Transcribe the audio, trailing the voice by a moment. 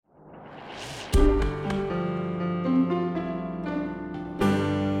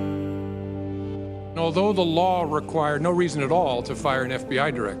although the law required no reason at all to fire an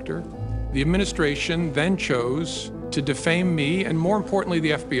FBI director, the administration then chose to defame me and, more importantly,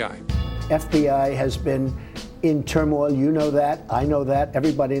 the FBI. FBI has been in turmoil. You know that. I know that.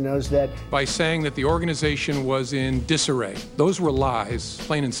 Everybody knows that. By saying that the organization was in disarray. Those were lies,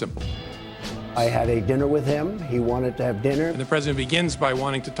 plain and simple. I had a dinner with him. He wanted to have dinner. And the president begins by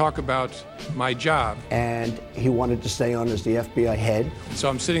wanting to talk about my job. And he wanted to stay on as the FBI head. So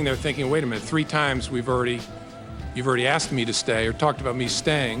I'm sitting there thinking, wait a minute, 3 times you've already asked me to stay or talked about me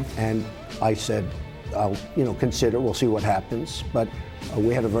staying. And I said, I'll, consider, we'll see what happens. But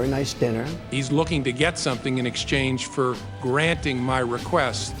we had a very nice dinner. He's looking to get something in exchange for granting my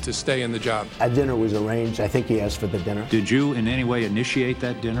request to stay in the job. A dinner was arranged. I think he asked for the dinner. Did you in any way initiate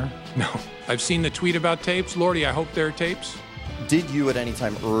that dinner? No. I've seen the tweet about tapes. Lordy, I hope there are tapes. Did you at any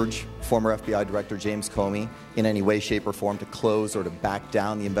time urge former FBI Director James Comey in any way, shape, or form to close or to back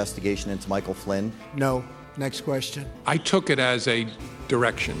down the investigation into Michael Flynn? No. Next question. I took it as a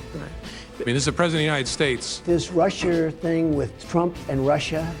direction. Right. I mean, this is the President of the United States. This Russia thing with Trump and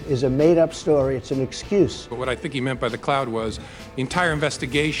Russia is a made-up story. It's an excuse. But what I think he meant by the cloud was the entire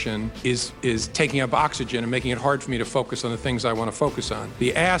investigation is taking up oxygen and making it hard for me to focus on the things I want to focus on.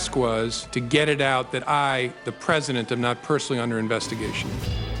 The ask was to get it out that I, the President, am not personally under investigation.